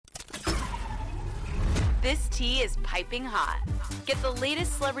This tea is piping hot. Get the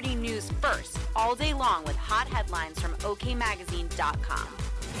latest celebrity news first all day long with hot headlines from okmagazine.com.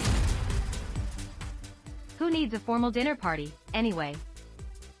 Who needs a formal dinner party, anyway?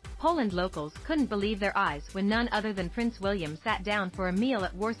 Poland locals couldn't believe their eyes when none other than Prince William sat down for a meal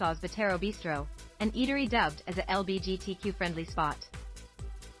at Warsaw's Botero Bistro, an eatery dubbed as a LGBTQ-friendly spot.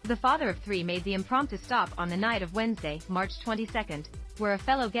 The father of three made the impromptu stop on the night of Wednesday, March 22nd, where a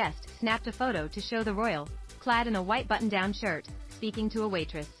fellow guest snapped a photo to show the royal, clad in a white button-down shirt, speaking to a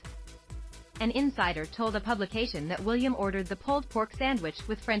waitress. An insider told a publication that William ordered the pulled pork sandwich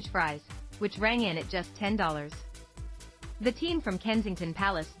with French fries, which rang in at just $10. The team from Kensington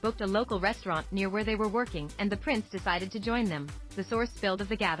Palace booked a local restaurant near where they were working, and the prince decided to join them, the source spilled of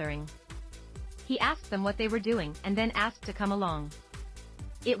the gathering. He asked them what they were doing and then asked to come along.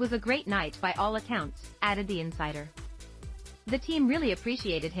 It was a great night by all accounts, added the insider. The team really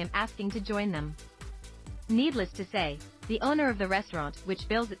appreciated him asking to join them. Needless to say, the owner of the restaurant, which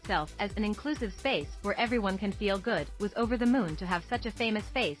bills itself as an inclusive space where everyone can feel good, was over the moon to have such a famous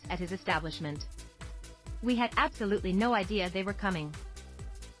face at his establishment. We had absolutely no idea they were coming.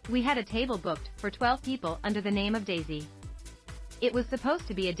 We had a table booked for 12 people under the name of Daisy. It was supposed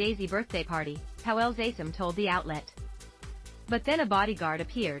to be a Daisy birthday party, Powell Zasim told the outlet. But then a bodyguard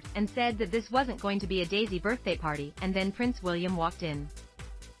appeared and said that this wasn't going to be a Daisy birthday party, and then Prince William walked in.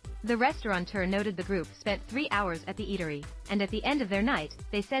 The restaurateur noted the group spent 3 hours at the eatery, and at the end of their night,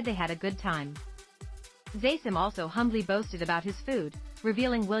 they said they had a good time. Zasim also humbly boasted about his food,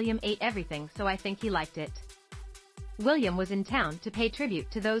 revealing William ate everything, so I think he liked it. William was in town to pay tribute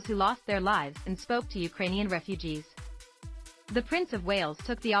to those who lost their lives and spoke to Ukrainian refugees. The Prince of Wales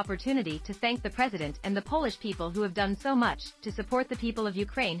took the opportunity to thank the president and the Polish people who have done so much to support the people of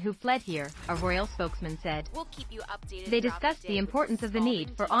Ukraine who fled here, a royal spokesman said. We'll keep you updated. They discussed the importance of the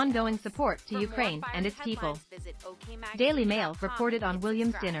need for ongoing support to Ukraine and its people. Daily Mail reported on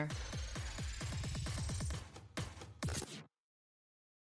William's dinner.